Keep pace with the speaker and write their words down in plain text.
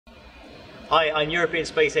Hi, I'm European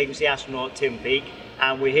Space Agency astronaut Tim Peake,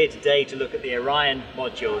 and we're here today to look at the Orion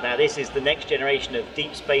module. Now, this is the next generation of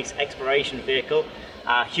deep space exploration vehicle.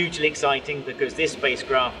 Hugely exciting because this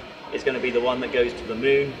spacecraft is going to be the one that goes to the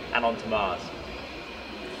moon and onto Mars.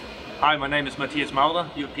 Hi, my name is Matthias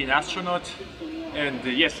Maurer, European astronaut. And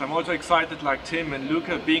yes, I'm also excited, like Tim and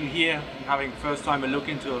Luca, being here and having first time a look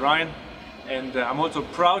into Orion. And I'm also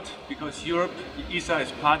proud because Europe, the ESA,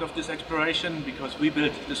 is part of this exploration because we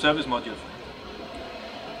built the service module.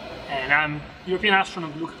 And I'm European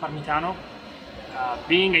astronaut Luca Parmitano.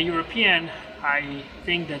 Being a European, I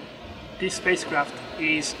think that this spacecraft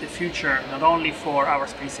is the future not only for our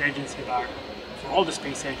space agency but for all the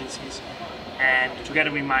space agencies. And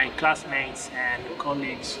together with my classmates and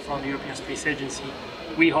colleagues from the European Space Agency,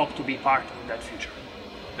 we hope to be part of that future.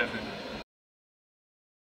 Definitely.